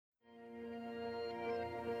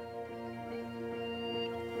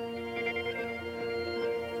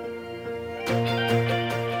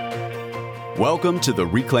Welcome to the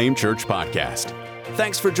Reclaim Church podcast.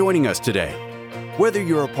 Thanks for joining us today. Whether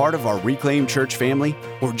you're a part of our Reclaim Church family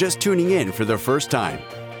or just tuning in for the first time,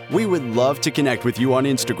 we would love to connect with you on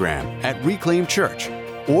Instagram at Reclaim Church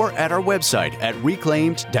or at our website at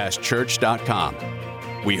reclaimed-church.com.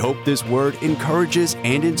 We hope this word encourages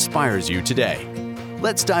and inspires you today.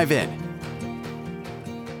 Let's dive in.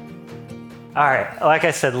 All right, like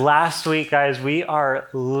I said, last week, guys, we are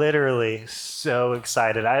literally so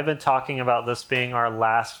excited. I've been talking about this being our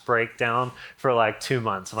last breakdown for like 2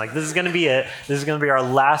 months. I'm like, this is going to be it. This is going to be our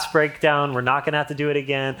last breakdown. We're not going to have to do it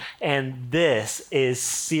again. And this is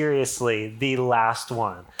seriously the last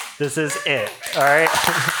one. This is it, all right?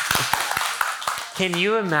 Can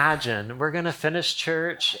you imagine? We're going to finish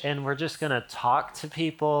church and we're just going to talk to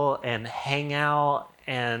people and hang out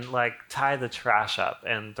and like tie the trash up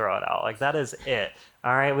and throw it out. Like that is it.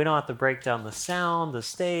 All right. We don't have to break down the sound, the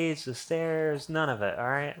stage, the stairs, none of it. All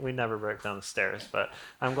right. We never break down the stairs, but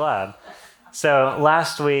I'm glad. So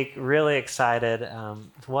last week, really excited.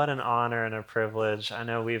 What an honor and a privilege. I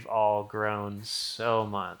know we've all grown so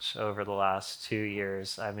much over the last 2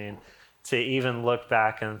 years. I mean, to even look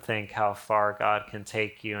back and think how far God can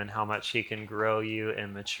take you and how much he can grow you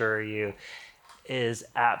and mature you is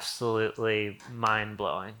absolutely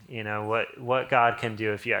mind-blowing. You know, what God can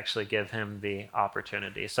do if you actually give him the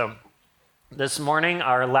opportunity. So this morning,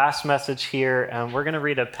 our last message here, we're going to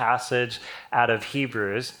read a passage out of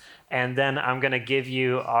Hebrews, and then I'm going to give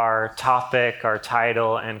you our topic, our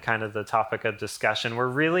title, and kind of the topic of discussion. We're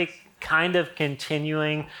really kind of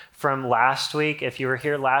continuing from last week. If you were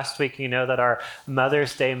here last week, you know that our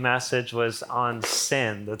Mother's Day message was on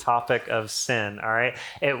sin, the topic of sin, all right?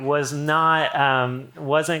 It was not,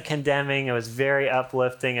 wasn't condemning. It was very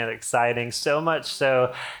uplifting and exciting, so much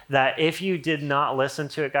so that if you did not listen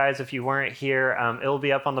to it, guys, if you weren't here, it'll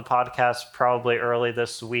be up on the podcast probably early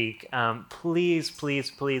this week. Please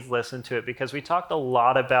listen to it because we talked a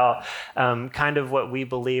lot about kind of what we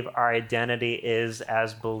believe our identity is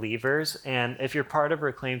as believers. And if you're part of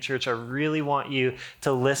Reclaim Church, I really want you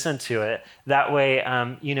to listen to it. That way,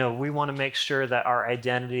 we want to make sure that our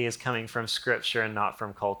identity is coming from Scripture and not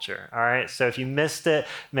from culture. All right. So if you missed it,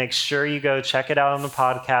 make sure you go check it out on the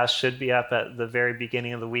podcast. Should be up at the very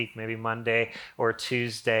beginning of the week, maybe Monday or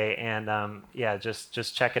Tuesday. And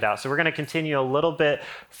just check it out. So we're going to continue a little bit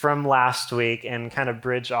from last week and kind of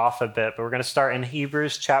bridge off a bit. But we're going to start in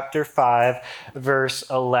Hebrews chapter 5, verse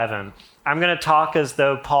 11. I'm going to talk as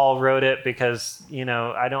though Paul wrote it because,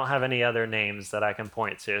 I don't have any other names that I can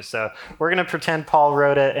point to. So we're going to pretend Paul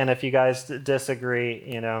wrote it. And if you guys disagree,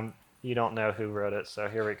 you don't know who wrote it. So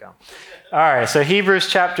here we go. All right. So Hebrews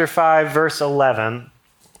chapter 5, verse 11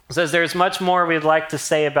 says, "There's much more we'd like to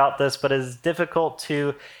say about this, but it is difficult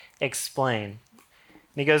to explain."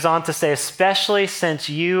 And he goes on to say, "Especially since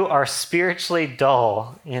you are spiritually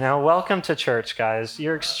dull." Welcome to church, guys.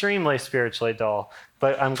 You're extremely spiritually dull,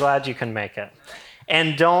 but I'm glad you can make it.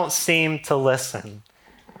 "And don't seem to listen.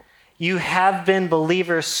 You have been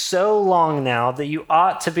believers so long now that you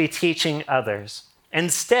ought to be teaching others.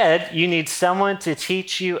 Instead, you need someone to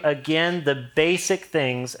teach you again the basic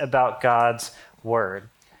things about God's word.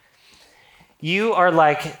 You are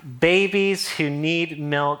like babies who need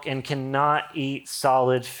milk and cannot eat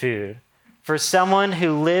solid food. For someone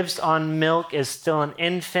who lives on milk is still an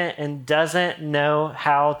infant and doesn't know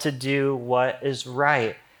how to do what is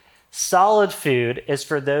right. Solid food is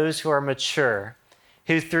for those who are mature,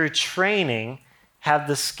 who through training have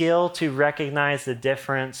the skill to recognize the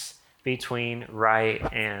difference between right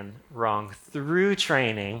and wrong." Through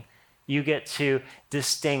training, you get to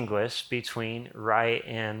distinguish between right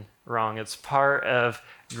and wrong. It's part of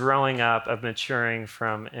growing up, of maturing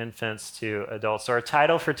from infants to adults. So our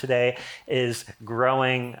title for today is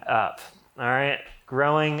Growing Up. All right,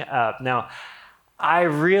 growing up. Now, I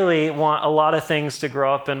really want a lot of things to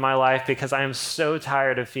grow up in my life because I am so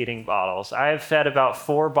tired of feeding bottles. I have fed about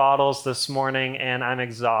 4 bottles this morning and I'm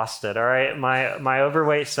exhausted, all right? My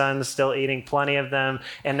overweight son's still eating plenty of them,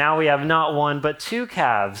 and now we have not 1, but 2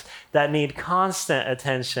 calves that need constant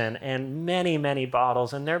attention and many, many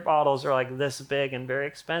bottles, and their bottles are like this big and very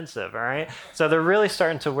expensive, all right? So they're really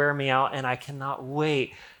starting to wear me out, and I cannot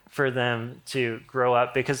wait for them to grow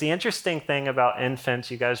up. Because the interesting thing about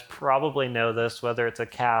infants, you guys probably know this, whether it's a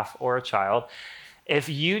calf or a child, if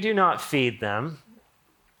you do not feed them,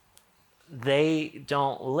 they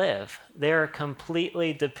don't live. They're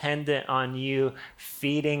completely dependent on you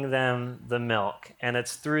feeding them the milk. And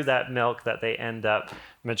it's through that milk that they end up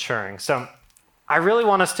maturing. So I really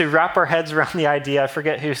want us to wrap our heads around the idea, I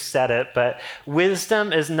forget who said it, but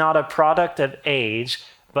wisdom is not a product of age,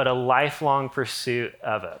 but a lifelong pursuit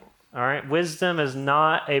of it. all right? Wisdom is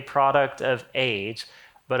not a product of age,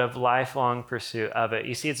 but of lifelong pursuit of it.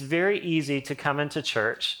 You see, it's very easy to come into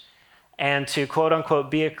church and to quote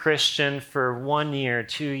unquote be a Christian for 1 year,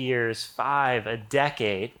 2 years, 5, a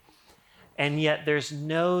decade, and yet there's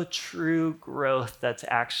no true growth that's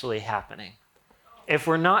actually happening. If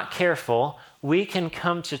we're not careful, we can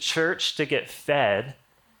come to church to get fed,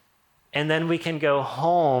 and then we can go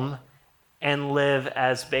home and live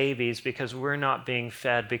as babies because we're not being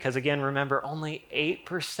fed. Because again, remember, only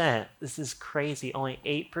 8%, this is crazy, only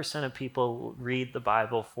 8% of people read the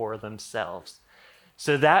Bible for themselves.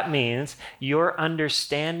 So that means your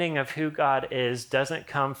understanding of who God is doesn't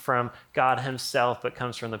come from God himself, but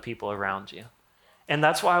comes from the people around you. And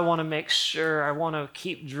that's why I want to make sure, I want to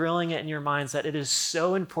keep drilling it in your minds that it is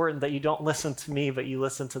so important that you don't listen to me, but you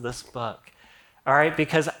listen to this book. All right,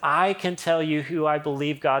 because I can tell you who I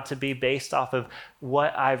believe God to be based off of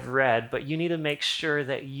what I've read, but you need to make sure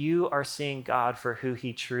that you are seeing God for who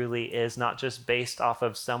he truly is, not just based off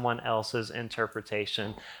of someone else's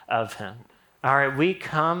interpretation of him. All right, we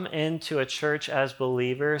come into a church as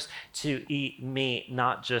believers to eat meat,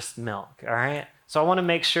 not just milk, all right? So I want to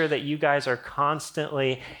make sure that you guys are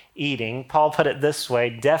constantly eating. Paul put it this way,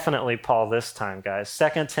 definitely Paul this time, guys.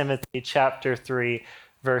 2 Timothy chapter 3,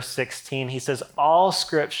 verse 16, he says, all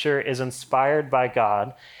scripture is inspired by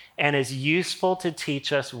God and is useful to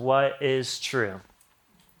teach us what is true.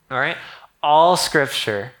 All right? All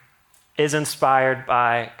scripture is inspired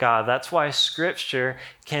by God. That's why scripture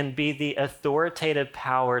can be the authoritative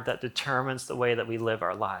power that determines the way that we live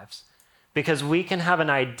our lives. Because we can have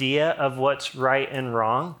an idea of what's right and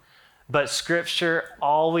wrong, but scripture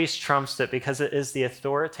always trumps it because it is the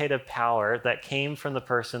authoritative power that came from the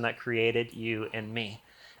person that created you and me.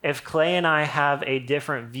 If Clay and I have a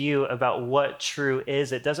different view about what true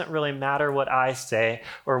is, it doesn't really matter what I say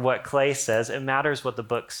or what Clay says. It matters what the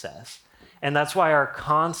book says. And that's why our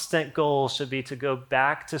constant goal should be to go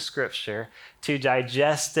back to Scripture, to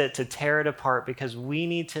digest it, to tear it apart, because we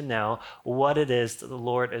need to know what it is that the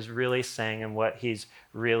Lord is really saying and what he's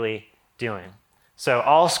really doing. So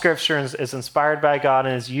all Scripture is inspired by God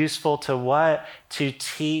and is useful to what? To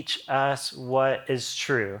teach us what is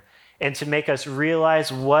true and to make us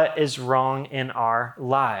realize what is wrong in our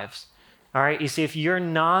lives. All right, you see, if you're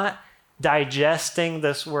not digesting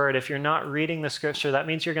this word, if you're not reading the scripture, that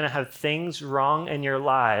means you're going to have things wrong in your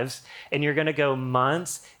lives, and you're going to go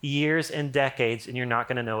months, years, and decades, and you're not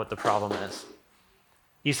going to know what the problem is.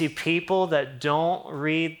 You see, people that don't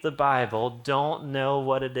read the Bible don't know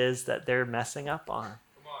what it is that they're messing up on,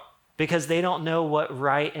 because they don't know what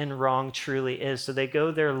right and wrong truly is. So they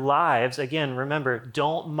go their lives, again, remember,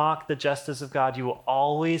 don't mock the justice of God. You will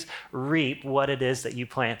always reap what it is that you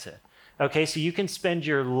planted. Okay, so you can spend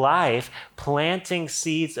your life planting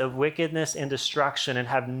seeds of wickedness and destruction and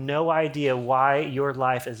have no idea why your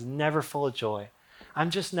life is never full of joy.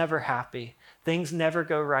 I'm just never happy. Things never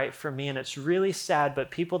go right for me, and it's really sad,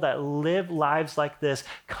 but people that live lives like this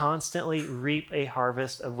constantly reap a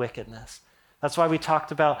harvest of wickedness. That's why we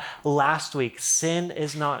talked about last week, sin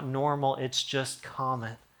is not normal, it's just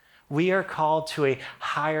common. We are called to a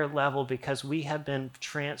higher level because we have been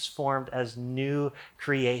transformed as new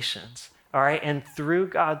creations. All right, and through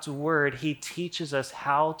God's word, he teaches us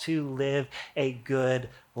how to live a good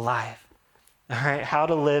life. All right, how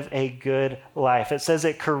to live a good life. It says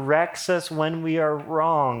it corrects us when we are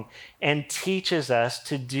wrong and teaches us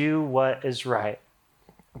to do what is right.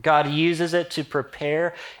 God uses it to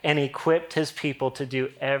prepare and equip his people to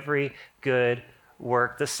do every good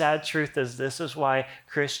work. The sad truth is this is why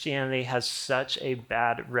Christianity has such a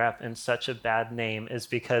bad rep and such a bad name, is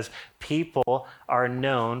because people are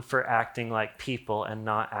known for acting like people and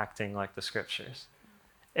not acting like the scriptures.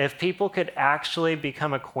 If people could actually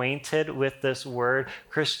become acquainted with this word,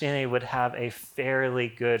 Christianity would have a fairly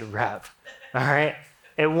good rep. All right?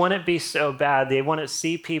 It wouldn't be so bad. They wouldn't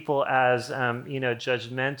see people as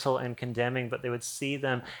judgmental and condemning, but they would see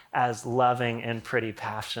them as loving and pretty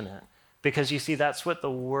passionate. Because you see, that's what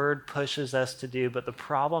the word pushes us to do. But the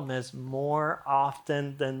problem is, more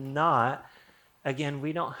often than not, again,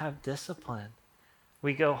 we don't have discipline.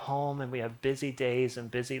 We go home and we have busy days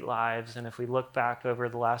and busy lives. And if we look back over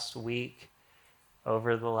the last week,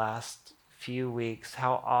 over the last few weeks,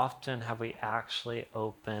 how often have we actually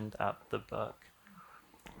opened up the book?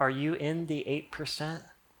 Are you in the 8%?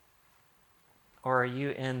 Or are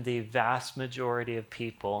you in the vast majority of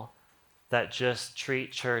people that just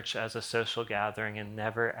treat church as a social gathering and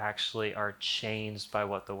never actually are changed by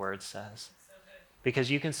what the word says? Because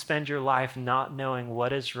you can spend your life not knowing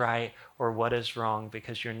what is right or what is wrong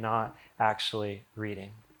because you're not actually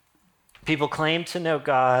reading. People claim to know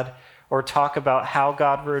God or talk about how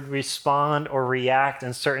God would respond or react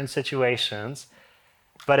in certain situations.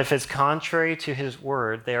 But if it's contrary to his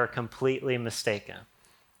word, they are completely mistaken.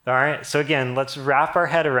 All right, so again, let's wrap our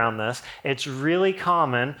head around this. It's really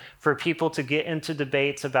common for people to get into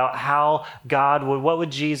debates about how what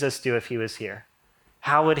would Jesus do if he was here?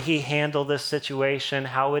 How would he handle this situation?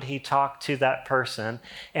 How would he talk to that person?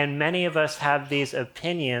 And many of us have these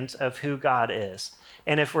opinions of who God is.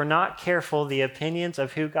 And if we're not careful, the opinions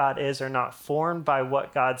of who God is are not formed by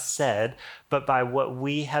what God said, but by what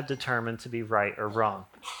we have determined to be right or wrong.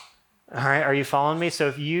 All right, are you following me? So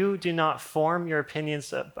if you do not form your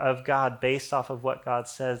opinions of God based off of what God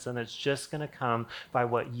says, then it's just going to come by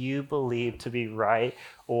what you believe to be right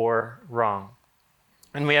or wrong.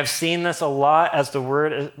 And we have seen this a lot as the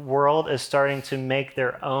world is starting to make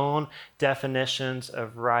their own definitions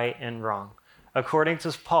of right and wrong. According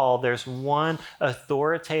to Paul, there's one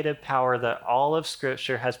authoritative power that all of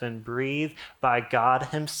Scripture has been breathed by God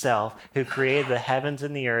himself, who created the heavens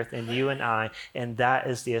and the earth and you and I, and that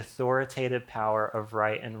is the authoritative power of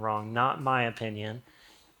right and wrong, not my opinion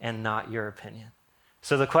and not your opinion.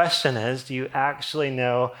 So the question is, do you actually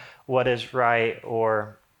know what is right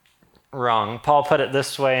or wrong? Paul put it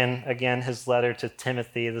this way in, again, his letter to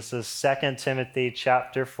Timothy. This is 2 Timothy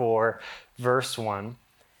chapter 4, verse 1.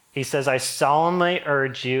 He says, I solemnly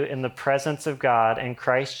urge you in the presence of God and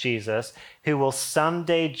Christ Jesus, who will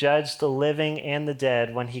someday judge the living and the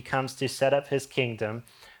dead when he comes to set up his kingdom,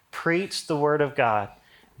 preach the word of God.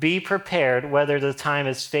 Be prepared whether the time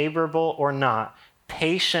is favorable or not.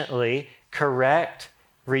 Patiently correct,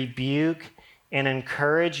 rebuke, and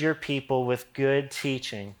encourage your people with good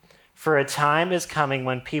teaching. For a time is coming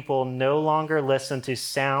when people no longer listen to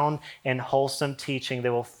sound and wholesome teaching. They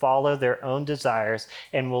will follow their own desires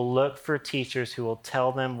and will look for teachers who will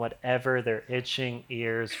tell them whatever their itching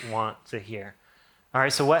ears want to hear. All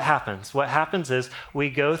right, so what happens? What happens is we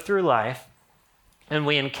go through life and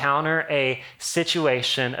we encounter a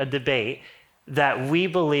situation, a debate that we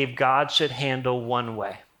believe God should handle one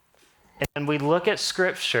way. And we look at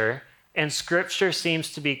Scripture, and Scripture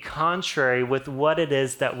seems to be contrary with what it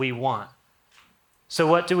is that we want. So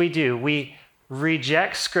what do? We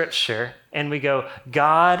reject Scripture and we go,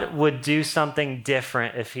 God would do something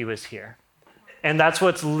different if he was here. And that's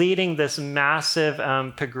what's leading this massive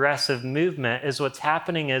progressive movement. Is what's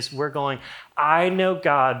happening is we're going, I know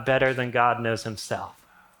God better than God knows himself.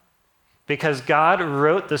 Because God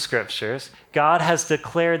wrote the Scriptures, God has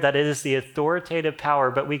declared that it is the authoritative power,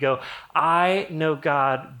 but we go, I know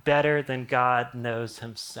God better than God knows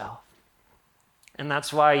himself. And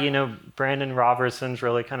that's why, Brandon Robertson's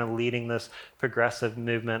really kind of leading this progressive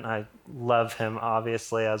movement. I love him,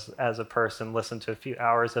 obviously, as a person, listened to a few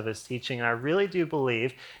hours of his teaching. And I really do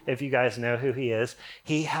believe, if you guys know who he is,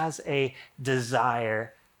 he has a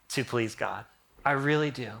desire to please God. I really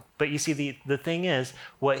do. But you see, the thing is,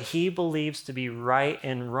 what he believes to be right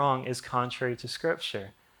and wrong is contrary to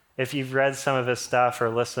Scripture. If you've read some of his stuff or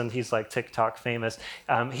listened, he's like TikTok famous.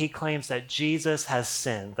 He claims that Jesus has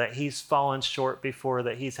sinned, that he's fallen short before,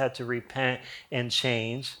 that he's had to repent and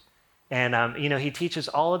change. And, he teaches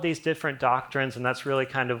all of these different doctrines, and that's really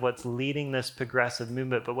kind of what's leading this progressive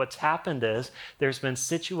movement. But what's happened is there's been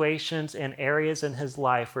situations and areas in his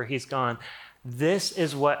life where he's gone, this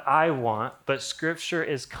is what I want, but Scripture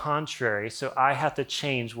is contrary, so I have to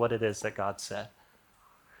change what it is that God said.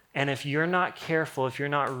 And if you're not careful, if you're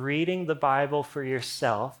not reading the Bible for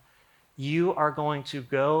yourself, you are going to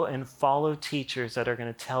go and follow teachers that are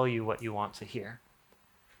going to tell you what you want to hear.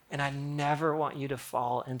 And I never want you to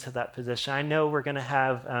fall into that position. I know we're going to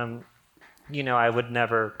have I would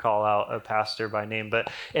never call out a pastor by name,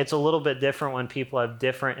 but it's a little bit different when people have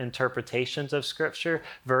different interpretations of Scripture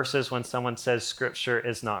versus when someone says Scripture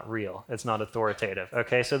is not real. It's not authoritative.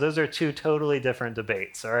 Okay, so those are two totally different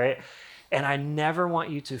debates, all right? And I never want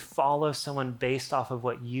you to follow someone based off of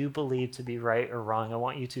what you believe to be right or wrong. I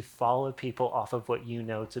want you to follow people off of what you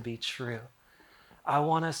know to be true. I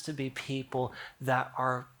want us to be people that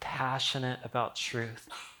are passionate about truth.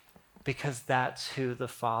 Because that's who the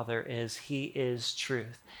Father is. He is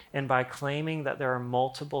truth. And by claiming that there are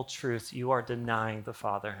multiple truths, you are denying the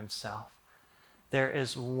Father himself. There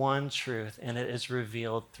is one truth, and it is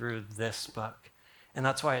revealed through this book. And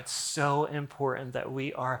that's why it's so important that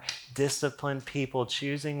we are disciplined people,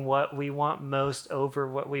 choosing what we want most over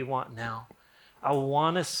what we want now. I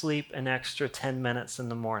want to sleep an extra 10 minutes in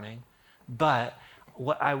the morning, but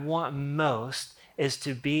what I want most is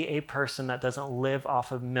to be a person that doesn't live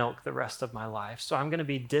off of milk the rest of my life. So I'm going to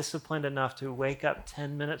be disciplined enough to wake up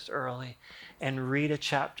 10 minutes early and read a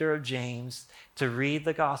chapter of James, to read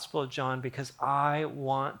the Gospel of John, because I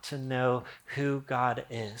want to know who God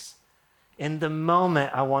is. In the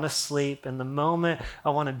moment, I want to sleep. In the moment, I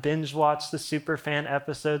want to binge watch the Superfan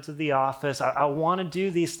episodes of The Office. I want to do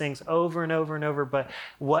these things over and over and over. But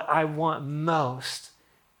what I want most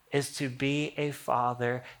is to be a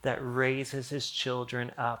father that raises his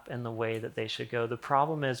children up in the way that they should go. The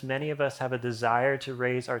problem is many of us have a desire to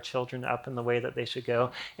raise our children up in the way that they should go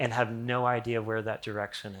and have no idea where that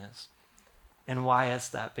direction is. And why is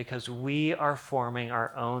that? Because we are forming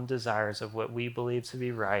our own desires of what we believe to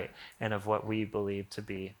be right and of what we believe to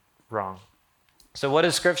be wrong. So what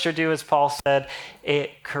does Scripture do? As Paul said,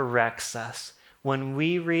 it corrects us. When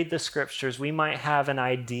we read the Scriptures, we might have an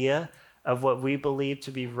idea of what we believe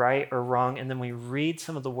to be right or wrong, and then we read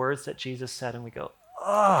some of the words that Jesus said and we go,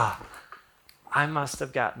 I must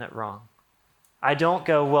have gotten it wrong. I don't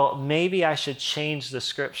go, well, maybe I should change the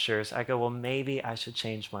Scriptures. I go, well, maybe I should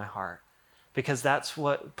change my heart. Because that's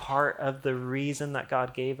what part of the reason that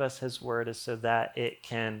God gave us his word is so that it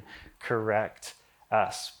can correct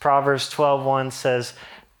us. Proverbs 12:1 says,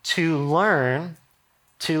 to learn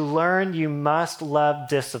you must love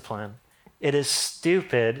discipline. It is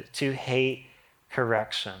stupid to hate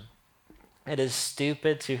correction. It is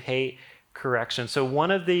stupid to hate correction. So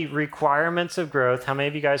one of the requirements of growth, how many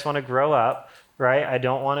of you guys want to grow up, right? I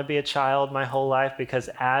don't want to be a child my whole life because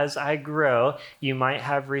as I grow, you might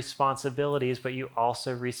have responsibilities, but you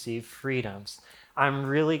also receive freedoms. I'm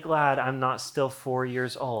really glad I'm not still 4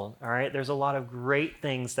 years old, all right? There's a lot of great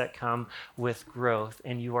things that come with growth,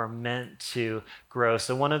 and you are meant to grow.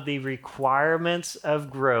 So one of the requirements of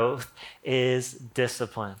growth is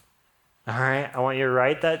discipline, all right? I want you to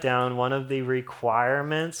write that down. One of the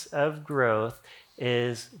requirements of growth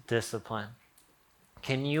is discipline.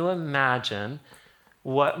 Can you imagine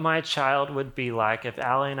what my child would be like if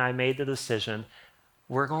Allie and I made the decision,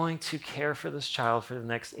 we're going to care for this child for the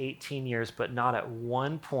next 18 years, but not at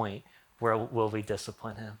one point where will we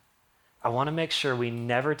discipline him. I want to make sure we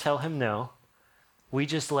never tell him no. We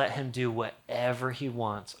just let him do whatever he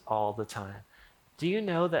wants all the time. Do you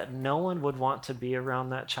know that no one would want to be around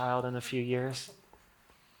that child in a few years?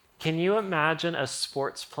 Can you imagine a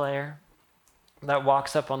sports player that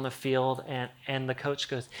walks up on the field and the coach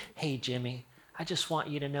goes, hey, Jimmy, I just want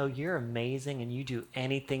you to know you're amazing and you do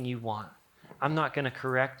anything you want. I'm not going to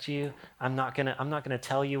correct you. I'm not going to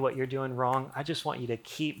tell you what you're doing wrong. I just want you to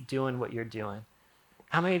keep doing what you're doing.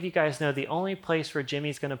 How many of you guys know the only place where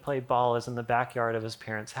Jimmy's going to play ball is in the backyard of his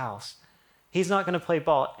parents' house? He's not going to play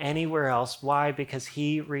ball anywhere else. Why? Because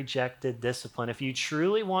he rejected discipline. If you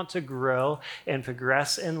truly want to grow and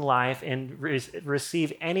progress in life and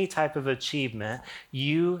receive any type of achievement,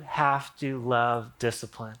 you have to love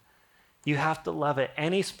discipline. You have to love it.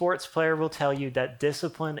 Any sports player will tell you that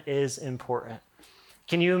discipline is important.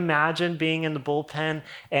 Can you imagine being in the bullpen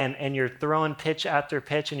and you're throwing pitch after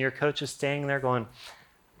pitch and your coach is standing there going,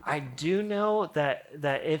 I do know that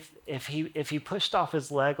if he pushed off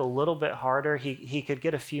his leg a little bit harder, he could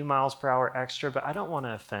get a few miles per hour extra, but I don't want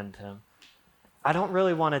to offend him. I don't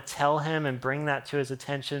really want to tell him and bring that to his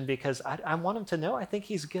attention because I want him to know I think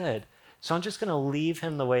he's good. So I'm just going to leave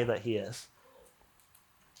him the way that he is.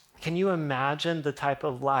 Can you imagine the type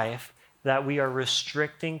of life that we are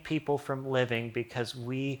restricting people from living because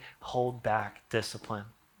we hold back discipline?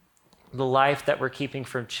 The life that we're keeping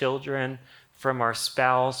from children, from our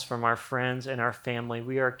spouse, from our friends and our family,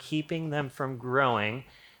 we are keeping them from growing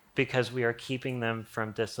because we are keeping them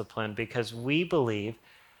from discipline, because we believe,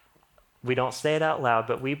 we don't say it out loud,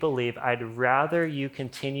 but we believe I'd rather you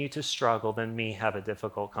continue to struggle than me have a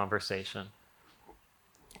difficult conversation.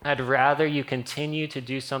 I'd rather you continue to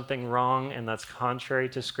do something wrong and that's contrary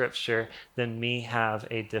to Scripture than me have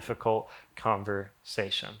a difficult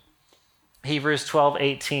conversation. Hebrews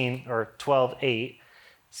 12:18 or 12:8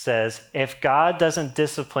 says, if God doesn't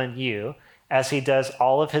discipline you as he does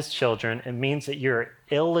all of his children, it means that you're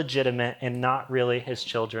illegitimate and not really his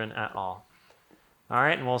children at all. All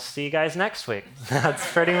right, and we'll see you guys next week.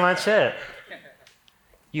 That's pretty much it.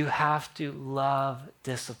 You have to love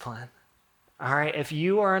discipline. All right, if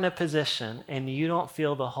you are in a position and you don't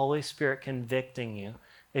feel the Holy Spirit convicting you,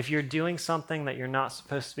 if you're doing something that you're not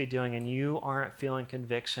supposed to be doing and you aren't feeling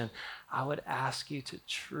conviction, I would ask you to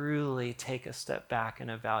truly take a step back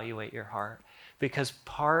and evaluate your heart. Because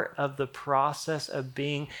part of the process of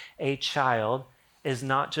being a child is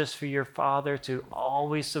not just for your father to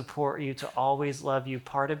always support you, to always love you.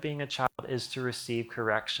 Part of being a child is to receive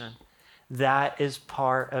correction. That is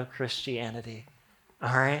part of Christianity.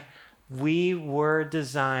 All right? We were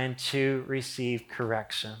designed to receive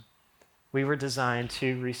correction. We were designed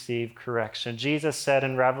to receive correction. Jesus said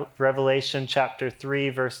in Revelation chapter 3,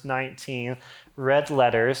 verse 19, red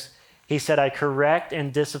letters, he said, I correct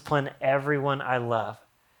and discipline everyone I love.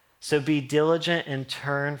 So be diligent and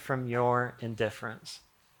turn from your indifference.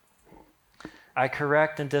 I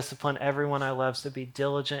correct and discipline everyone I love, so be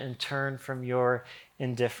diligent and turn from your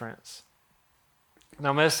indifference.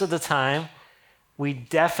 Now, most of the time, we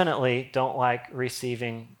definitely don't like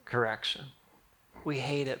receiving correction. We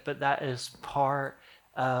hate it, but that is part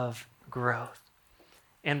of growth.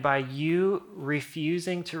 And by you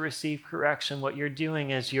refusing to receive correction, what you're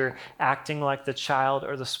doing is you're acting like the child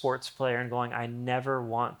or the sports player and going, I never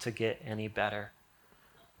want to get any better.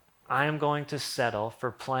 I am going to settle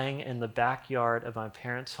for playing in the backyard of my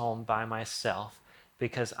parents' home by myself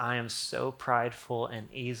because I am so prideful and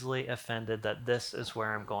easily offended that this is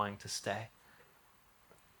where I'm going to stay.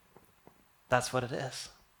 That's what it is.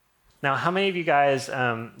 Now, how many of you guys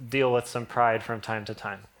deal with some pride from time to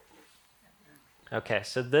time? Okay,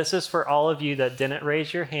 so this is for all of you that didn't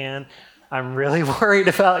raise your hand. I'm really worried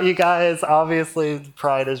about you guys. Obviously,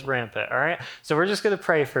 pride is rampant, all right? So we're just going to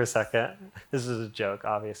pray for a second. This is a joke,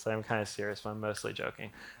 obviously. I'm kind of serious, but I'm mostly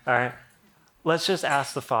joking. All right? Let's just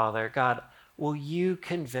ask the Father, God, will you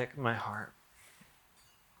convict my heart?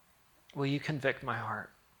 Will you convict my heart?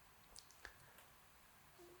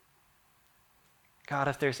 God,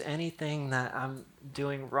 if there's anything that I'm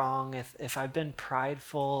doing wrong, if I've been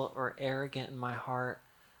prideful or arrogant in my heart,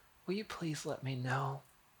 will you please let me know?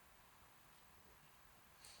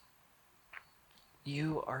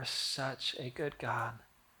 You are such a good God,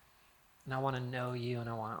 and I want to know you and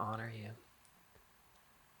I want to honor you.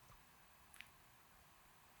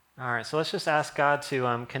 All right, so let's just ask God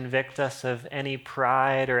to convict us of any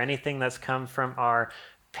pride or anything that's come from our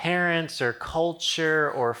parents or culture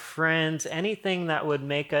or friends, anything that would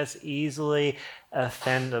make us easily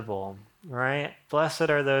offendable, right? Blessed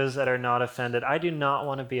are those that are not offended. I do not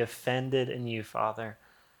want to be offended in you, Father.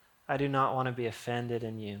 I do not want to be offended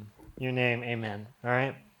in you. In your name, amen. All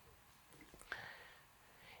right?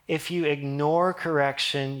 If you ignore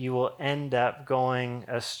correction, you will end up going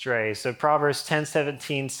astray. So Proverbs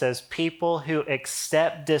 10:17 says, people who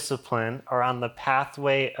accept discipline are on the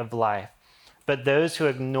pathway of life, but those who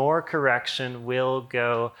ignore correction will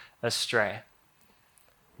go astray.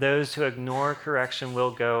 Those who ignore correction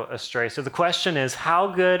will go astray. So the question is, how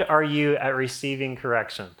good are you at receiving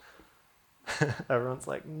correction? Everyone's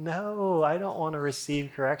like, no, I don't want to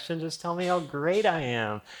receive correction. Just tell me how great I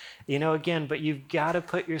am. Again, but you've got to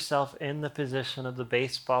put yourself in the position of the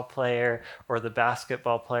baseball player or the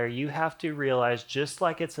basketball player. You have to realize, just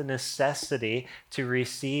like it's a necessity to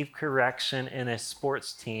receive correction in a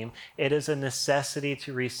sports team, it is a necessity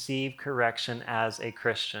to receive correction as a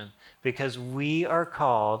Christian, because we are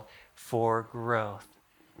called for growth.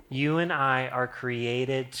 You and I are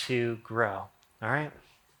created to grow. All right?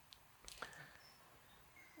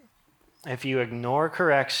 If you ignore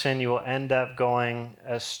correction, you will end up going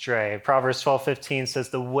astray. Proverbs 12:15 says,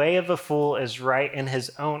 the way of a fool is right in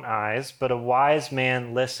his own eyes, but a wise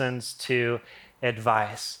man listens to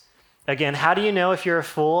advice. Again, how do you know if you're a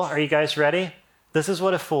fool? Are you guys ready? This is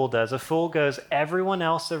what a fool does. A fool goes, everyone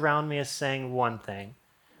else around me is saying one thing,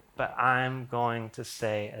 but I'm going to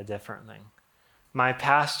say a different thing. My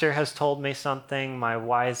pastor has told me something, my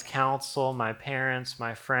wise counsel, my parents,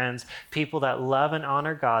 my friends, people that love and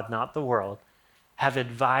honor God, not the world, have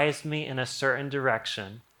advised me in a certain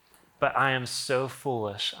direction, but I am so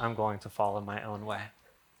foolish, I'm going to follow my own way.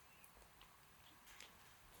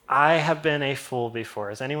 I have been a fool before.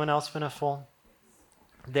 Has anyone else been a fool?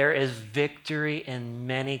 There is victory in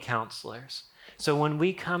many counselors. So when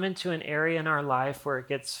we come into an area in our life where it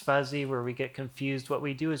gets fuzzy, where we get confused, what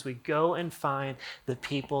we do is we go and find the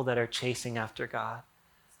people that are chasing after God.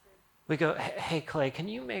 We go, hey, Clay, can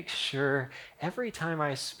you make sure every time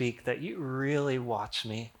I speak that you really watch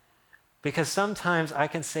me? Because sometimes I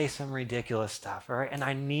can say some ridiculous stuff, all right? And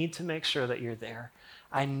I need to make sure that you're there.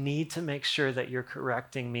 I need to make sure that you're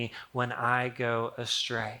correcting me when I go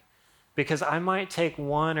astray. Because I might take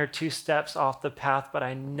 1 or 2 steps off the path, but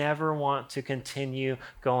I never want to continue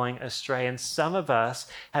going astray. And some of us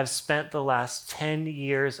have spent the last 10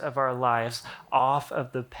 years of our lives off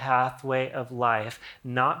of the pathway of life,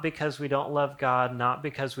 not because we don't love God, not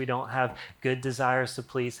because we don't have good desires to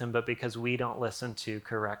please Him, but because we don't listen to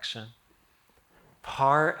correction.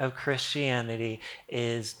 Part of Christianity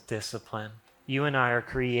is discipline. You and I are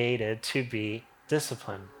created to be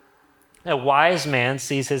disciplined. A wise man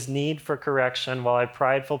sees his need for correction, while a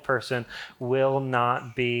prideful person will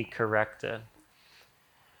not be corrected.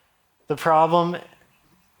 The problem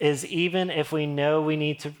is, even if we know we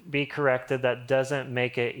need to be corrected, that doesn't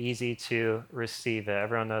make it easy to receive it.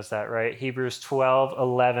 Everyone knows that, right? Hebrews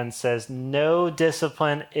 12:11 says, no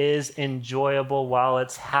discipline is enjoyable while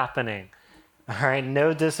it's happening. All right,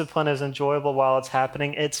 no discipline is enjoyable while it's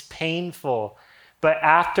happening. It's painful. But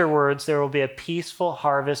afterwards, there will be a peaceful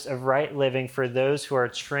harvest of right living for those who are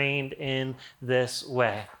trained in this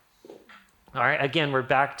way. All right, again, we're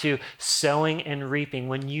back to sowing and reaping.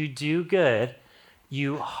 When you do good,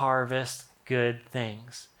 you harvest good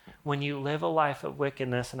things. When you live a life of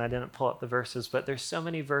wickedness, and I didn't pull up the verses, but there's so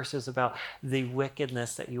many verses about the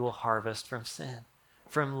wickedness that you will harvest from sin,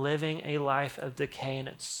 from living a life of decay. And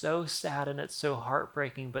it's so sad and it's so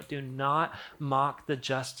heartbreaking, but do not mock the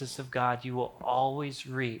justice of God. You will always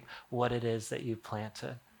reap what it is that you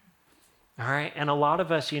planted. All right. And a lot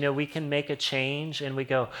of us, we can make a change and we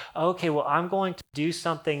go, okay, well, I'm going to do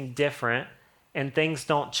something different, and things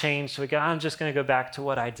don't change. So we go, I'm just going to go back to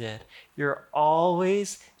what I did. You're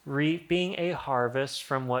always reaping a harvest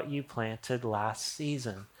from what you planted last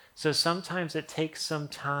season. So sometimes it takes some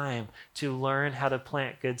time to learn how to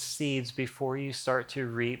plant good seeds before you start to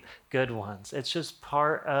reap good ones. It's just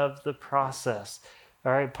part of the process.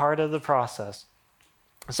 All right, part of the process.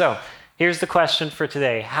 So here's the question for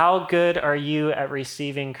today. How good are you at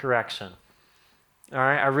receiving correction? All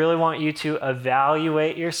right, I really want you to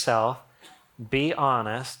evaluate yourself. Be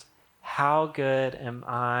honest. How good am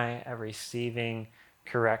I at receiving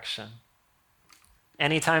correction?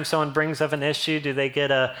 Anytime someone brings up an issue, do they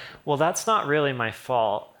get well, that's not really my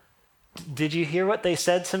fault. Did you hear what they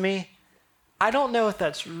said to me? I don't know if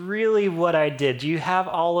that's really what I did. Do you have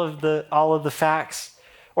all of the facts?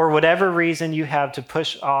 Or whatever reason you have to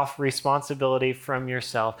push off responsibility from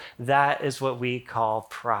yourself, that is what we call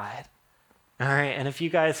pride. All right, and if you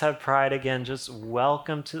guys have pride, again, just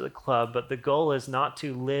welcome to the club. But the goal is not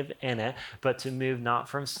to live in it, but to move not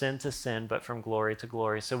from sin to sin, but from glory to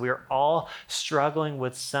glory. So we're all struggling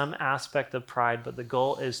with some aspect of pride, but the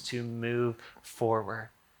goal is to move forward.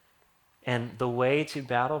 And the way to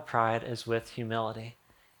battle pride is with humility.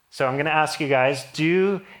 So I'm going to ask you guys,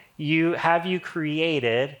 have you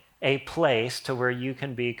created a place to where you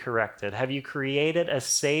can be corrected? Have you created a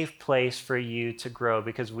safe place for you to grow?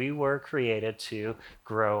 Because we were created to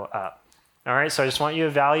grow up. All right, so I just want you to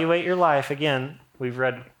evaluate your life. Again, we've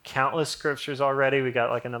read countless scriptures already. We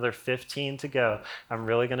got like another 15 to go. I'm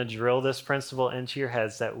really going to drill this principle into your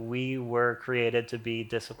heads that we were created to be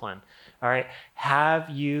disciplined. All right,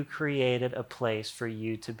 have you created a place for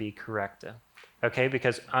you to be corrected? Okay,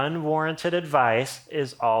 because unwarranted advice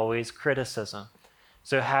is always criticism.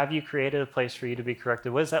 So have you created a place for you to be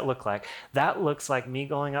corrected? What does that look like? That looks like me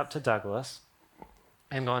going up to Douglas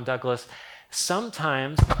and going, Douglas,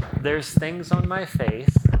 sometimes there's things on my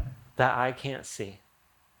face that I can't see.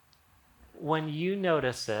 When you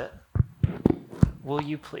notice it, will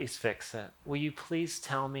you please fix it? Will you please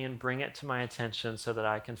tell me and bring it to my attention so that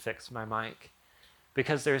I can fix my mic?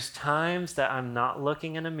 Because there's times that I'm not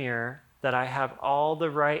looking in a mirror, that I have all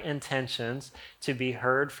the right intentions to be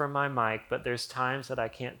heard from my mic, but there's times that I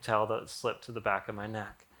can't tell that it slipped to the back of my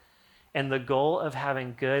neck. And the goal of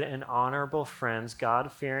having good and honorable friends,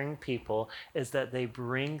 God-fearing people, is that they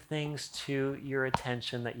bring things to your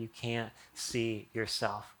attention that you can't see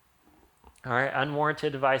yourself. All right,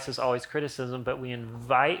 unwarranted advice is always criticism, but we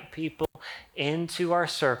invite people into our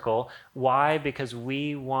circle. Why? Because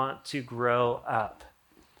we want to grow up.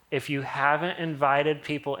 If you haven't invited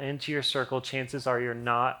people into your circle, chances are you're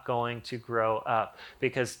not going to grow up,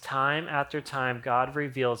 because time after time, God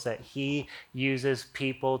reveals that he uses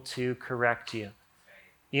people to correct you.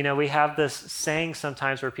 We have this saying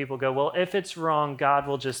sometimes where people go, well, if it's wrong, God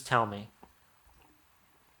will just tell me.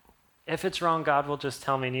 If it's wrong, God will just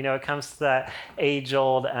tell me. And it comes to that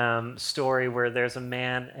age-old story where there's a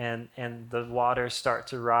man and the waters start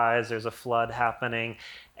to rise, there's a flood happening,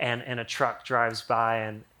 and a truck drives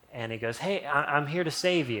by and he goes, hey, I'm here to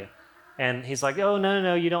save you. And he's like, oh,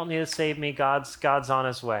 no, you don't need to save me. God's on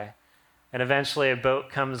his way. And eventually a boat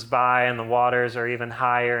comes by and the waters are even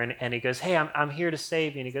higher. And he goes, hey, I'm here to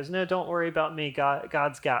save you. And he goes, no, don't worry about me.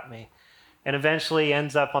 God's got me. And eventually he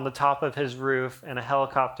ends up on the top of his roof and a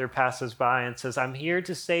helicopter passes by and says, I'm here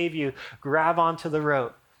to save you. Grab onto the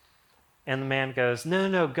rope. And the man goes,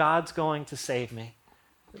 no, God's going to save me.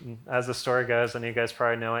 As the story goes, and you guys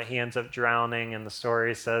probably know it, he ends up drowning, and the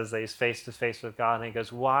story says that he's face to face with God, and he goes,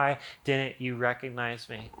 why didn't you recognize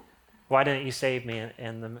me? Why didn't you save me?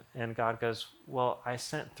 And God goes, well, I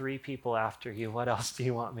sent 3 people after you. What else do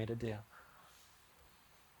you want me to do?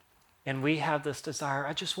 And we have this desire,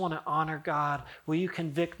 I just want to honor God. Will you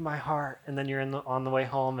convict my heart? And then you're on the way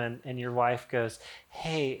home, and your wife goes,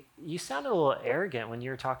 hey, you sounded a little arrogant when you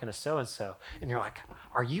were talking to so-and-so. And you're like,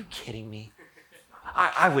 are you kidding me?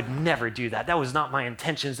 I would never do that. That was not my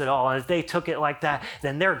intentions at all. And if they took it like that,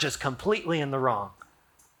 then they're just completely in the wrong.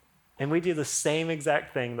 And we do the same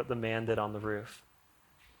exact thing that the man did on the roof.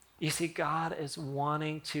 You see, God is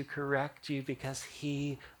wanting to correct you because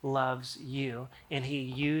he loves you, and he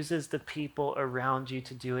uses the people around you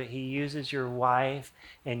to do it. He uses your wife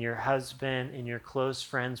and your husband and your close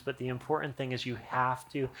friends, but the important thing is you have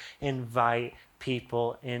to invite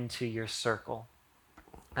people into your circle.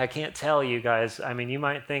 I can't tell you guys, I mean, you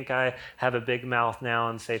might think I have a big mouth now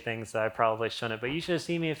and say things that I probably shouldn't, but you should have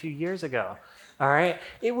seen me a few years ago, all right?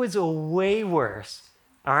 It was way worse.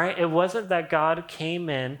 All right, it wasn't that God came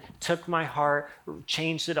in, took my heart,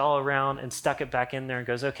 changed it all around, and stuck it back in there and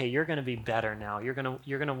goes, okay, you're going to be better now. You're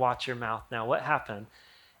going to watch your mouth now. What happened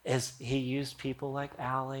is he used people like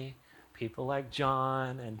Allie, people like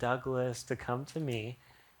John and Douglas to come to me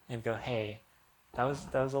and go, hey, that was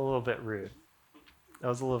a little bit rude. That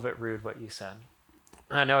was a little bit rude what you said.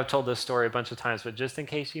 I know I've told this story a bunch of times, but just in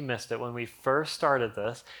case you missed it, when we first started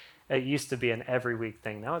this, it used to be an every week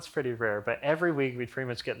thing. Now it's pretty rare, but every week we'd pretty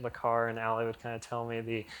much get in the car and Allie would kind of tell me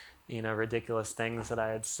the, ridiculous things that I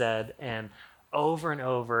had said. And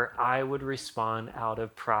over, I would respond out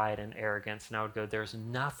of pride and arrogance. And I would go, there's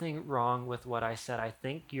nothing wrong with what I said. I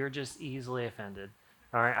think you're just easily offended.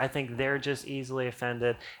 All right, I think they're just easily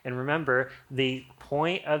offended. And remember, the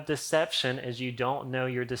point of deception is you don't know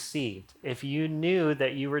you're deceived. If you knew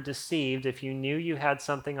that you were deceived, if you knew you had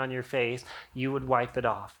something on your face, you would wipe it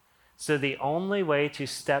off. So the only way to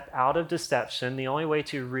step out of deception, the only way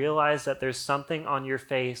to realize that there's something on your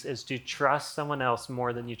face is to trust someone else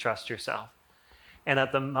more than you trust yourself. And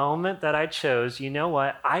at the moment that I chose, you know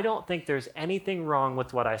what? I don't think there's anything wrong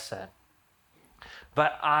with what I said.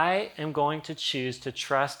 But I am going to choose to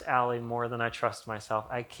trust Allie more than I trust myself.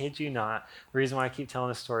 I kid you not. The reason why I keep telling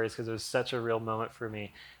this story is because it was such a real moment for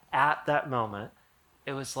me. At that moment,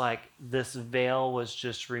 it was like this veil was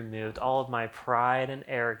just removed. All of my pride and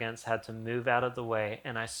arrogance had to move out of the way,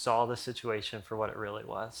 and I saw the situation for what it really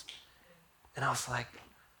was. And I was like,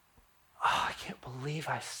 oh, I can't believe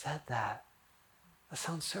I said that. That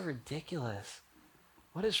sounds so ridiculous.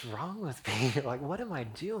 What is wrong with me? Like, what am I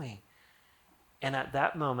doing? And at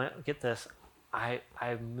that moment, get this, I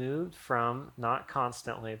moved from, not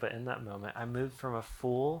constantly, but in that moment, I moved from a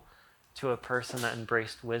fool to a person that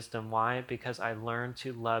embraced wisdom. Why? Because I learned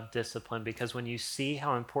to love discipline. Because when you see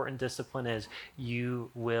how important discipline is, you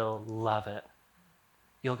will love it.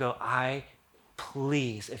 You'll go,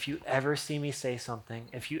 please, if you ever see me say something,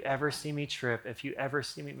 if you ever see me trip, if you ever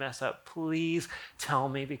see me mess up, please tell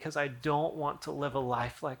me, because I don't want to live a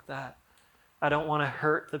life like that. I don't want to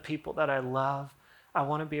hurt the people that I love. I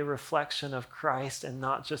want to be a reflection of Christ and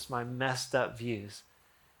not just my messed up views.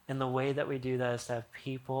 And the way that we do that is to have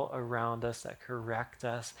people around us that correct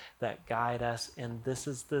us, that guide us. And this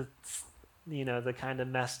is the kind of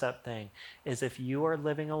messed up thing, is if you are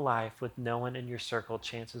living a life with no one in your circle,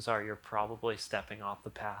 chances are you're probably stepping off the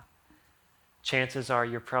path. Chances are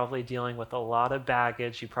you're probably dealing with a lot of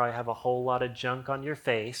baggage. You probably have a whole lot of junk on your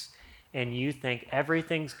face, and you think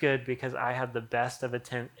everything's good because I have the best of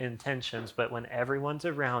intentions. But when everyone's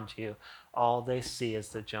around you, all they see is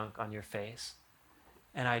the junk on your face.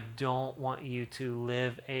 And I don't want you to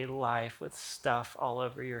live a life with stuff all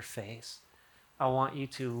over your face. I want you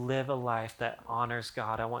to live a life that honors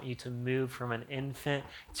God. I want you to move from an infant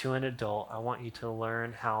to an adult. I want you to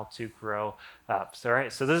learn how to grow up. So, all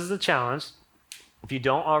right, so this is the challenge. If you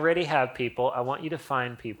don't already have people, I want you to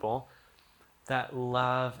find people that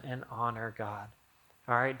love and honor God.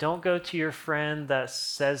 All right, don't go to your friend that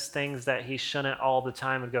says things that he shouldn't all the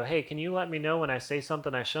time and go, hey, can you let me know when I say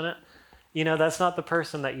something I shouldn't? That's not the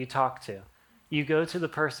person that you talk to. You go to the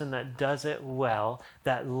person that does it well,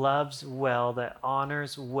 that loves well, that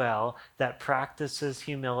honors well, that practices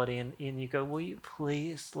humility, and you go, will you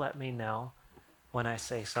please let me know when I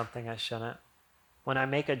say something I shouldn't? When I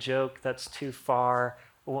make a joke that's too far,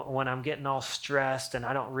 when I'm getting all stressed and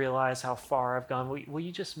I don't realize how far I've gone, will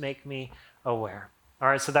you just make me aware? All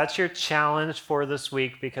right, so that's your challenge for this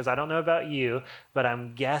week, because I don't know about you, but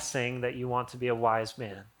I'm guessing that you want to be a wise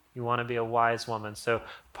man. You want to be a wise woman. So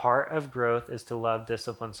part of growth is to love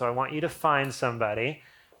discipline. So I want you to find somebody,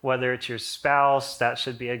 whether it's your spouse, that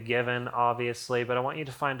should be a given, obviously, but I want you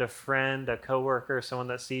to find a friend, a coworker, someone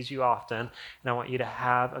that sees you often, and I want you to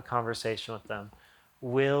have a conversation with them.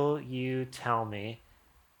 Will you tell me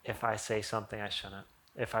if I say something I shouldn't,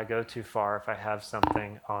 if I go too far, if I have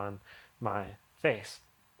something on my face?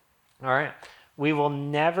 All right. We will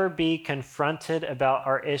never be confronted about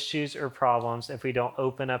our issues or problems if we don't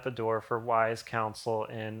open up a door for wise counsel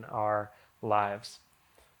in our lives.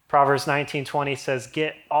 Proverbs 19:20 says,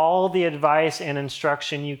 get all the advice and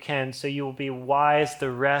instruction you can so you will be wise the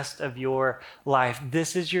rest of your life.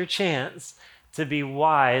 This is your chance to be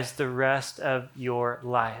wise the rest of your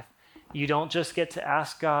life. You don't just get to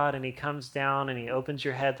ask God and he comes down and he opens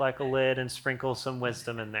your head like a lid and sprinkles some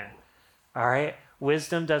wisdom in there. All right?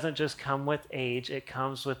 Wisdom doesn't just come with age, it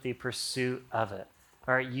comes with the pursuit of it.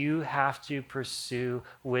 All right? You have to pursue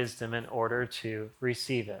wisdom in order to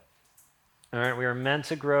receive it. All right? We are meant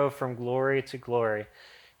to grow from glory to glory.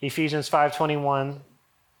 Ephesians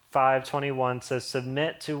 5:21 says,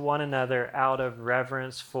 submit to one another out of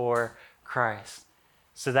reverence for Christ.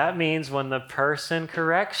 So that means when the person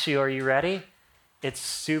corrects you, are you ready? It's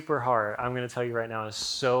super hard. I'm going to tell you right now, it's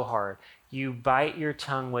so hard. You bite your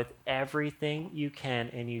tongue with everything you can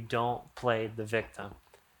and you don't play the victim.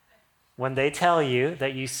 When they tell you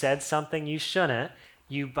that you said something you shouldn't,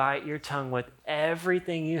 you bite your tongue with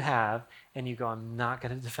everything you have and you go, I'm not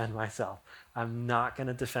going to defend myself. I'm not going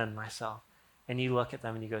to defend myself. And you look at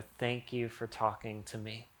them and you go, thank you for talking to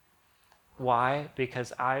me. Why?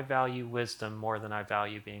 Because I value wisdom more than I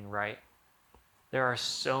value being right. There are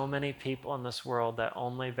so many people in this world that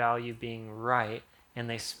only value being right, and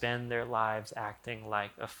they spend their lives acting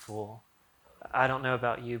like a fool. I don't know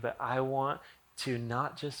about you, but I want to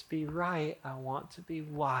not just be right, I want to be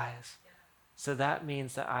wise. So that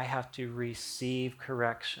means that I have to receive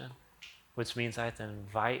correction, which means I have to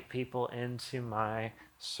invite people into my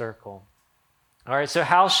circle. All right, so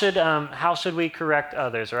how should we correct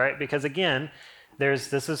others, right? Because again,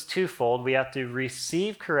 this is twofold. We have to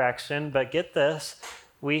receive correction, but get this,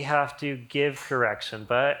 we have to give correction.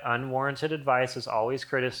 But unwarranted advice is always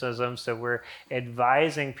criticism, so we're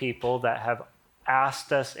advising people that have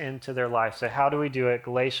asked us into their life. So how do we do it?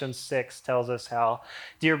 Galatians 6 tells us how.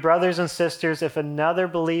 Dear brothers and sisters, if another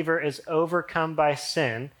believer is overcome by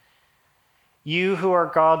sin, you who are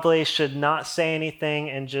godly should not say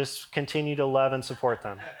anything and just continue to love and support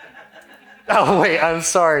them. Oh, wait, I'm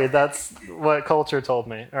sorry. That's what culture told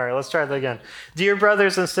me. All right, let's try that again. Dear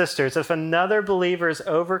brothers and sisters, if another believer is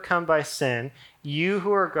overcome by sin, you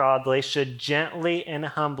who are godly should gently and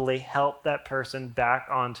humbly help that person back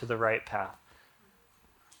onto the right path.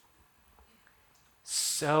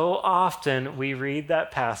 So often we read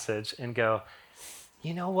that passage and go,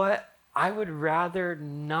 you know what? I would rather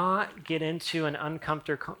not get into an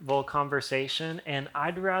uncomfortable conversation, and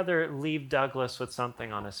I'd rather leave Douglas with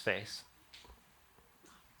something on his face.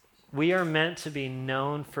 We are meant to be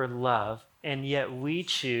known for love, and yet we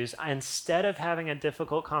choose, instead of having a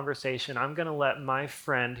difficult conversation, I'm going to let my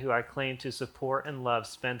friend who I claim to support and love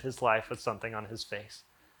spend his life with something on his face.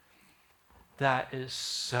 That is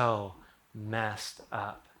so messed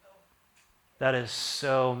up. That is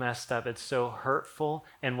so messed up. It's so hurtful.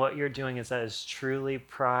 And what you're doing is that is truly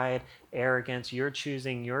pride, arrogance. You're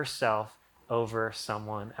choosing yourself over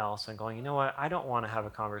someone else and going, you know what? I don't want to have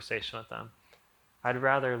a conversation with them. I'd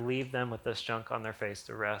rather leave them with this junk on their face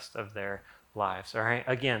the rest of their lives. All right?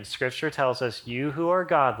 Again, Scripture tells us you who are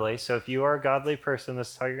godly, so if you are a godly person,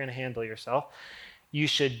 this is how you're going to handle yourself. You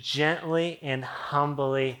should gently and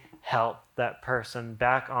humbly help that person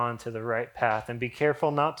back onto the right path, and be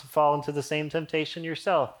careful not to fall into the same temptation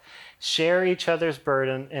yourself. Share each other's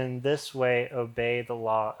burden, and this way obey the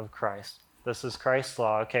law of Christ. This is Christ's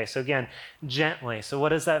law. Okay, so again, gently. So what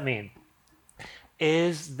does that mean?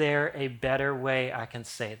 Is there a better way I can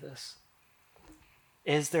say this?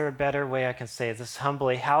 Is there a better way I can say this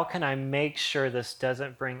humbly? How can I make sure this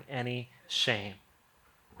doesn't bring any shame?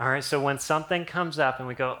 All right, so when something comes up and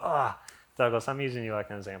we go, Douglas, I'm using you like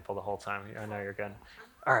an example the whole time. I know you're good.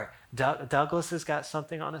 All right, Douglas has got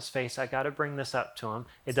something on his face. I got to bring this up to him.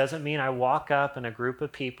 It doesn't mean I walk up in a group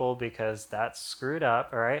of people because that's screwed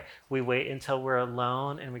up, all right? We wait until we're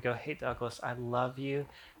alone and we go, hey, Douglas, I love you.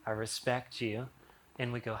 I respect you.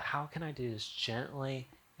 And we go, how can I do this gently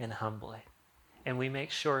and humbly? And we make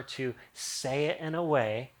sure to say it in a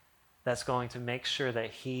way that's going to make sure that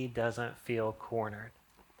he doesn't feel cornered.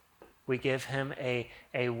 We give him a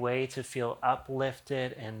way to feel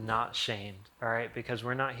uplifted and not shamed, all right? Because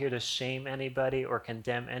we're not here to shame anybody or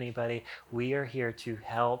condemn anybody. We are here to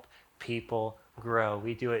help people grow.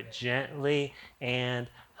 We do it gently and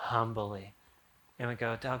humbly. And we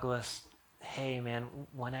go, Douglas, hey man,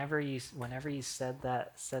 whenever you said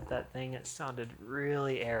that thing, it sounded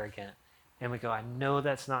really arrogant. And we go, I know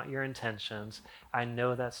that's not your intentions. I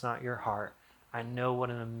know that's not your heart. I know what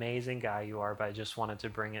an amazing guy you are, but I just wanted to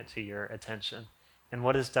bring it to your attention. And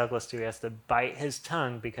what does Douglas do? He has to bite his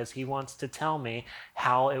tongue because he wants to tell me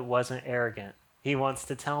how it wasn't arrogant. He wants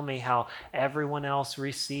to tell me how everyone else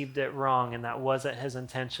received it wrong and that wasn't his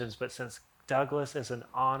intentions. But since Douglas is an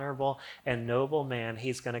honorable and noble man,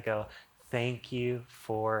 he's going to go, thank you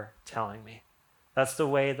for telling me. That's the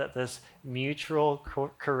way that this mutual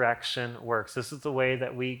correction works. This is the way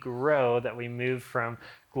that we grow, that we move from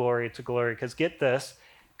glory to glory. Because get this,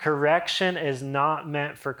 correction is not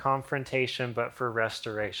meant for confrontation, but for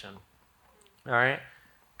restoration. All right?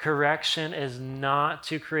 Correction is not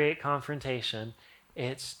to create confrontation.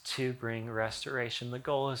 It's to bring restoration. The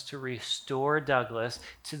goal is to restore Douglas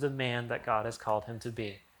to the man that God has called him to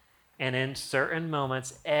be. And in certain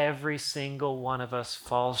moments, every single one of us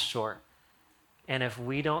falls short. And if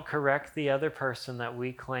we don't correct the other person that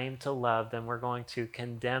we claim to love, then we're going to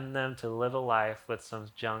condemn them to live a life with some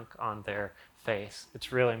junk on their face.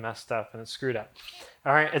 It's really messed up and it's screwed up.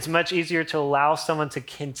 All right, it's much easier to allow someone to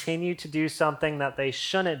continue to do something that they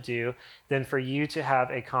shouldn't do than for you to have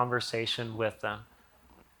a conversation with them.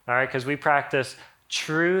 All right, because we practice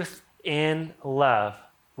truth in love.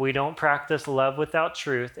 We don't practice love without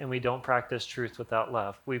truth, and we don't practice truth without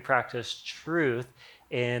love. We practice truth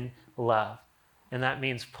in love. And that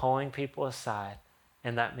means pulling people aside,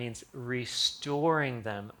 and that means restoring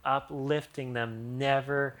them, uplifting them,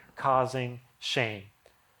 never causing shame.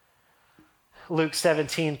 Luke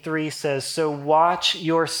 17:3 says, "So watch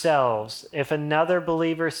yourselves. If another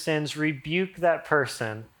believer sins, rebuke that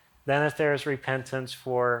person. Then if there is repentance,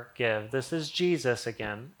 forgive." This is Jesus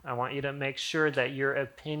again. I want you to make sure that your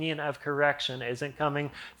opinion of correction isn't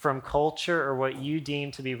coming from culture or what you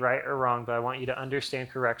deem to be right or wrong, but I want you to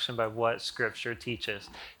understand correction by what Scripture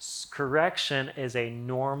teaches. Correction is a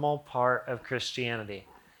normal part of Christianity.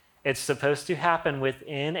 It's supposed to happen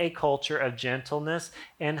within a culture of gentleness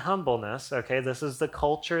and humbleness, okay? This is the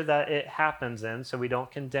culture that it happens in, so we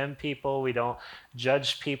don't condemn people, we don't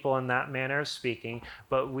judge people in that manner of speaking,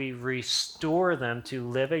 but we restore them to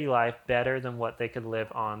live a life better than what they could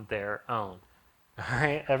live on their own. All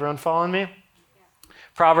right, everyone following me? Yeah.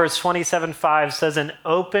 Proverbs 27:5 says, "An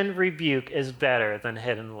open rebuke is better than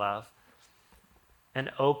hidden love." An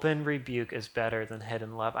open rebuke is better than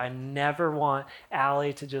hidden love. I never want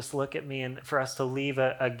Allie to just look at me and for us to leave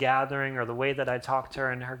a gathering or the way that I talk to her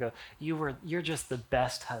and her go, you're just the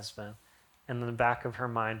best husband. And in the back of her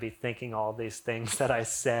mind be thinking all these things that I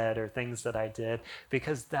said or things that I did,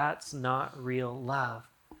 because that's not real love.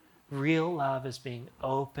 Real love is being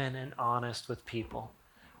open and honest with people.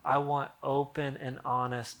 I want open and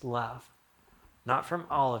honest love. Not from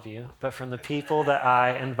all of you, but from the people that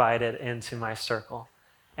I invited into my circle.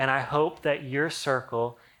 And I hope that your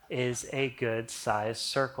circle is a good sized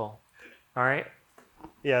circle. All right?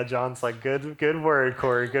 Yeah, John's like, good word,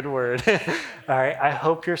 Korey, good word. All right, I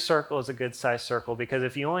hope your circle is a good sized circle, because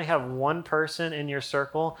if you only have one person in your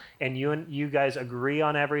circle and you guys agree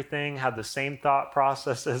on everything, have the same thought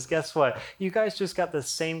processes, guess what? You guys just got the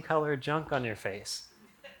same color junk on your face.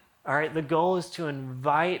 All right, the goal is to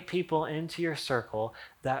invite people into your circle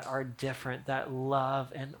that are different, that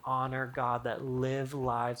love and honor God, that live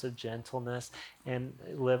lives of gentleness and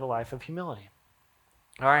live a life of humility.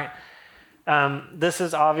 All right, this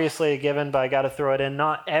is obviously a given, but I got to throw it in.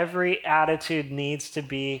 Not every attitude needs to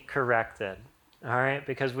be corrected. All right,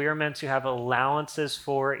 because we are meant to have allowances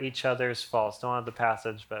for each other's faults. Don't have the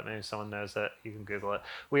passage, but maybe someone knows it. You can Google it.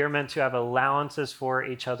 We are meant to have allowances for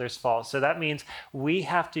each other's faults. So that means we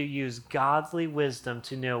have to use godly wisdom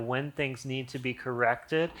to know when things need to be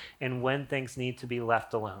corrected and when things need to be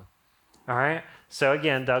left alone. All right, so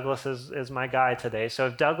again, Douglas is my guy today. So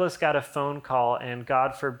if Douglas got a phone call and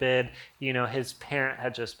God forbid, his parent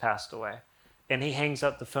had just passed away, and he hangs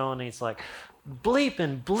up the phone and he's like, bleep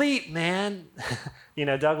and bleep, man.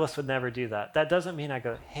 Douglas would never do that. That doesn't mean I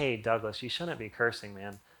go, hey, Douglas, you shouldn't be cursing,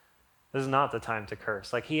 man. This is not the time to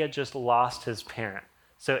curse. Like, he had just lost his parent.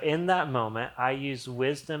 So in that moment, I use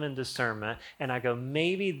wisdom and discernment, and I go,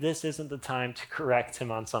 maybe this isn't the time to correct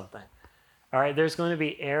him on something. All right, there's going to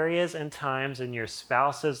be areas and times in your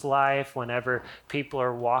spouse's life, whenever people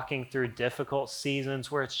are walking through difficult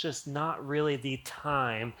seasons, where it's just not really the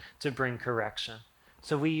time to bring correction.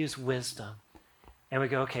 So we use wisdom. And we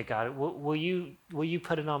go, okay, God, will you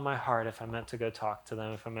put it on my heart if I'm meant to go talk to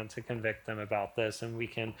them, if I'm meant to convict them about this, and we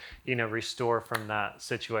can, restore from that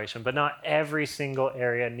situation. But not every single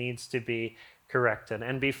area needs to be corrected.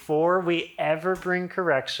 And before we ever bring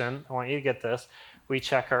correction, I want you to get this, we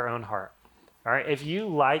check our own heart. All right, if you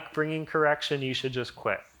like bringing correction, you should just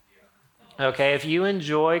quit. Okay, if you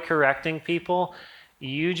enjoy correcting people,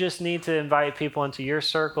 you just need to invite people into your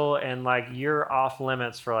circle and you're off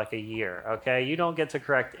limits for a year, okay? You don't get to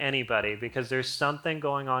correct anybody because there's something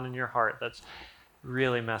going on in your heart that's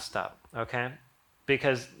really messed up, okay?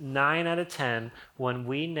 Because 9 out of 10, when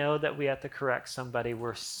we know that we have to correct somebody,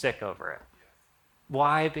 we're sick over it.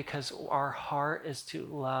 Why? Because our heart is to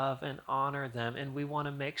love and honor them, and we want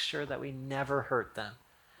to make sure that we never hurt them.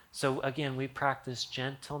 So again, we practice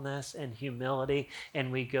gentleness and humility,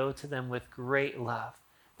 and we go to them with great love.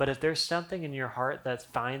 But if there's something in your heart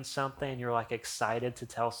that finds something and you're like excited to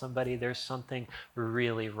tell somebody, there's something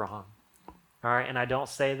really wrong. All right, and I don't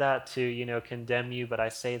say that to, condemn you, but I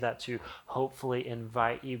say that to hopefully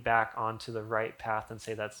invite you back onto the right path and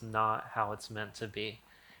say that's not how it's meant to be.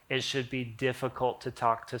 It should be difficult to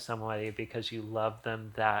talk to somebody because you love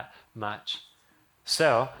them that much.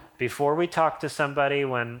 So before we talk to somebody,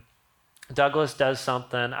 when Douglas does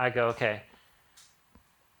something, I go, okay,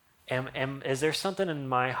 is there something in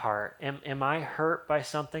my heart? Am I hurt by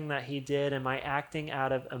something that he did? Am I acting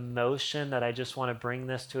out of emotion that I just want to bring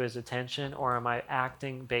this to his attention? Or am I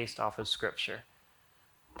acting based off of Scripture?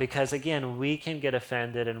 Because again, we can get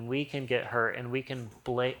offended and we can get hurt and we can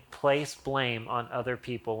place blame on other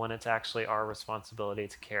people when it's actually our responsibility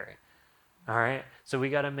to carry. All right? So we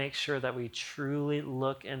got to make sure that we truly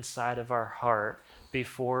look inside of our heart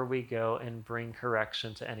before we go and bring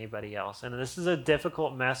correction to anybody else. And this is a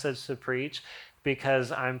difficult message to preach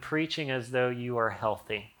because I'm preaching as though you are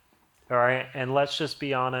healthy. All right? And let's just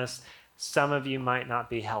be honest, some of you might not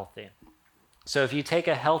be healthy. So if you take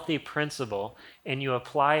a healthy principle and you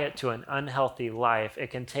apply it to an unhealthy life,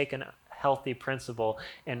 it can take a healthy principle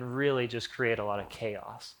and really just create a lot of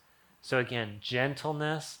chaos. So again,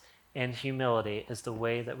 gentleness and humility is the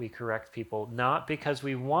way that we correct people, not because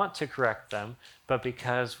we want to correct them, but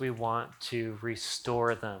because we want to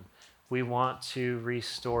restore them. We want to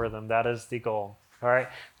restore them. That is the goal. All right.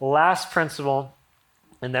 Last principle,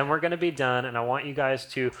 and then we're going to be done, and I want you guys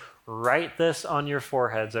to write this on your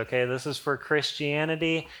foreheads, okay? This is for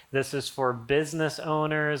Christianity. This is for business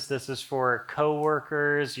owners. This is for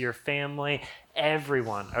coworkers, your family,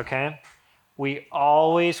 everyone, okay? We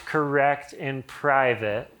always correct in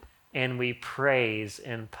private, and we praise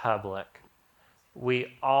in public.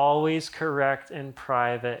 We always correct in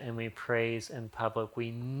private and we praise in public.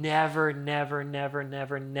 We never, never, never,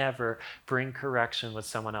 never, never bring correction with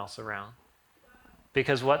someone else around.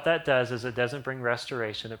 Because what that does is it doesn't bring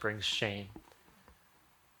restoration, it brings shame.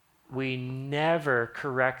 We never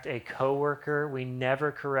correct a coworker. We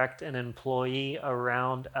never correct an employee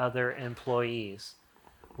around other employees.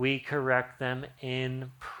 We correct them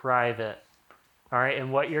in private. All right,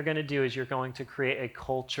 and what you're going to do is you're going to create a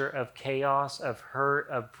culture of chaos, of hurt,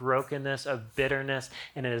 of brokenness, of bitterness,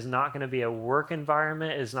 and it is not going to be a work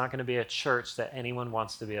environment. It is not going to be a church that anyone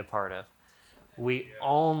wants to be a part of. We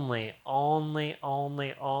only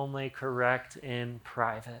correct in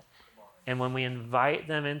private. And when we invite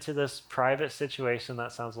them into this private situation,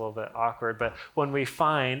 that sounds a little bit awkward, but when we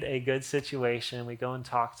find a good situation, we go and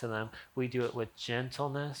talk to them, we do it with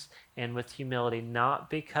gentleness and with humility,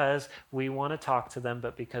 not because we want to talk to them,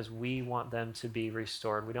 but because we want them to be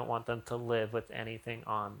restored. We don't want them to live with anything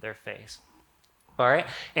on their face. All right?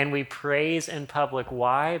 And we praise in public.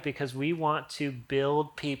 Why? Because we want to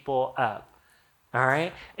build people up. All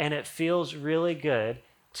right? And it feels really good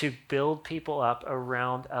to build people up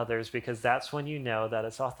around others because that's when you know that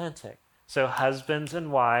it's authentic. So husbands and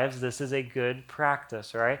wives, this is a good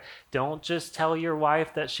practice, right? Don't just tell your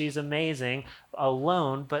wife that she's amazing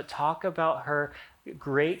alone, but talk about her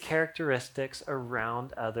great characteristics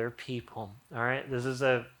around other people, all right? This is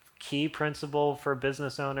a key principle for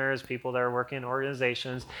business owners, people that are working in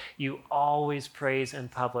organizations. You always praise in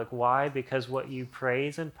public. Why? Because what you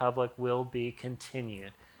praise in public will be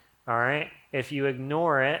continued. All right? If you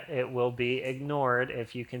ignore it, it will be ignored.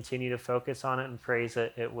 If you continue to focus on it and praise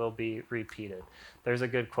it, it will be repeated. There's a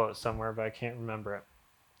good quote somewhere, but I can't remember it.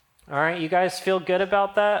 All right, you guys feel good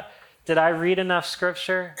about that? Did I read enough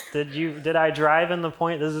scripture? Did I drive in the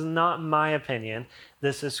point? This is not my opinion.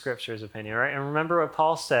 This is Scripture's opinion, right? And remember what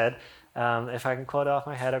Paul said. If I can quote it off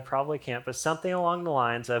my head, I probably can't, but something along the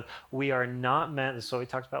lines of, we are not meant, this is what we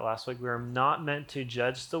talked about last week, we are not meant to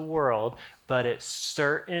judge the world, but it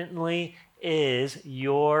certainly is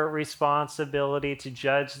your responsibility to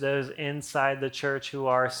judge those inside the church who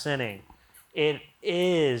are sinning. It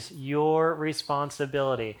is your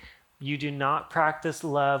responsibility. You do not practice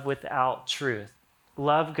love without truth.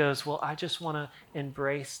 Love goes, well, I just want to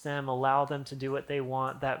embrace them, allow them to do what they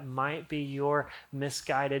want. That might be your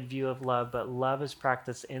misguided view of love, but love is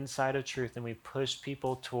practiced inside of truth, and we push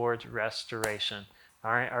people towards restoration.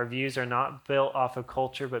 All right, our views are not built off of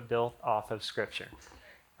culture, but built off of Scripture.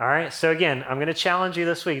 All right, so again, I'm going to challenge you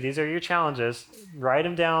this week. These are your challenges. Write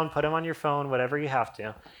them down, put them on your phone, whatever you have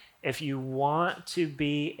to. If you want to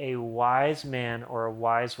be a wise man or a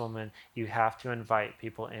wise woman, you have to invite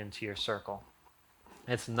people into your circle.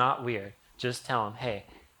 It's not weird. Just tell them, hey,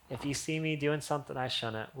 if you see me doing something I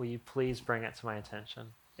shouldn't, will you please bring it to my attention?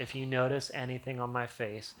 If you notice anything on my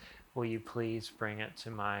face, will you please bring it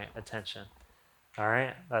to my attention? All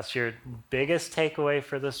right, that's your biggest takeaway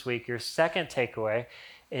for this week. Your second takeaway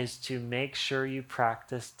is to make sure you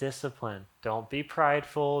practice discipline. Don't be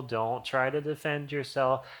prideful. Don't try to defend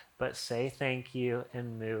yourself, but say thank you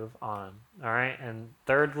and move on. All right, and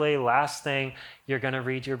thirdly, last thing, you're going to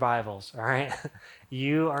read your Bibles. All right,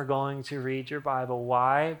 you are going to read your Bible.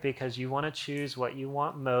 Why? Because you want to choose what you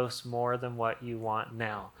want most more than what you want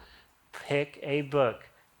now. Pick a book.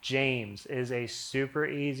 James is a super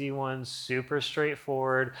easy one, super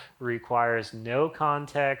straightforward, requires no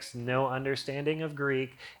context, no understanding of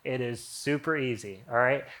Greek. It is super easy, all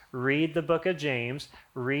right? Read the book of James,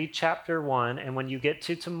 read chapter 1, and when you get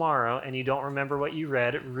to tomorrow and you don't remember what you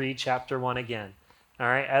read, read chapter 1 again. All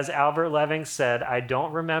right, as Albert Leving said, I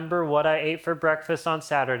don't remember what I ate for breakfast on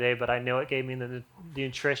Saturday, but I know it gave me the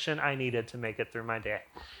nutrition I needed to make it through my day.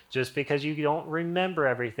 Just because you don't remember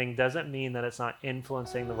everything doesn't mean that it's not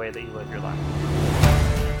influencing the way that you live your life.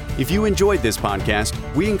 If you enjoyed this podcast,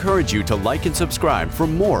 we encourage you to like and subscribe for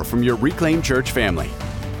more from your Reclaim Church family.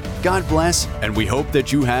 God bless, and we hope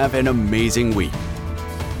that you have an amazing week.